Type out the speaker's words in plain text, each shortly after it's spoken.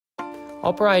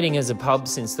Operating as a pub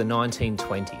since the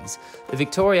 1920s, the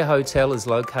Victoria Hotel is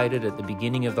located at the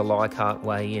beginning of the Leichhardt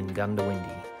Way in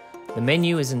Goondiwindi. The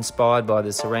menu is inspired by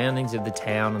the surroundings of the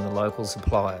town and the local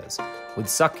suppliers, with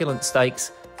succulent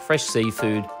steaks, fresh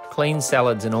seafood, clean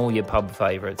salads and all your pub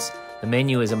favourites. The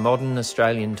menu is a modern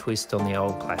Australian twist on the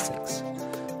old classics.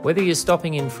 Whether you're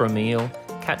stopping in for a meal,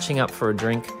 catching up for a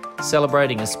drink,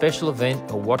 celebrating a special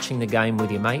event or watching the game with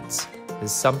your mates,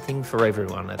 there's something for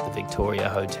everyone at the Victoria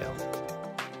Hotel.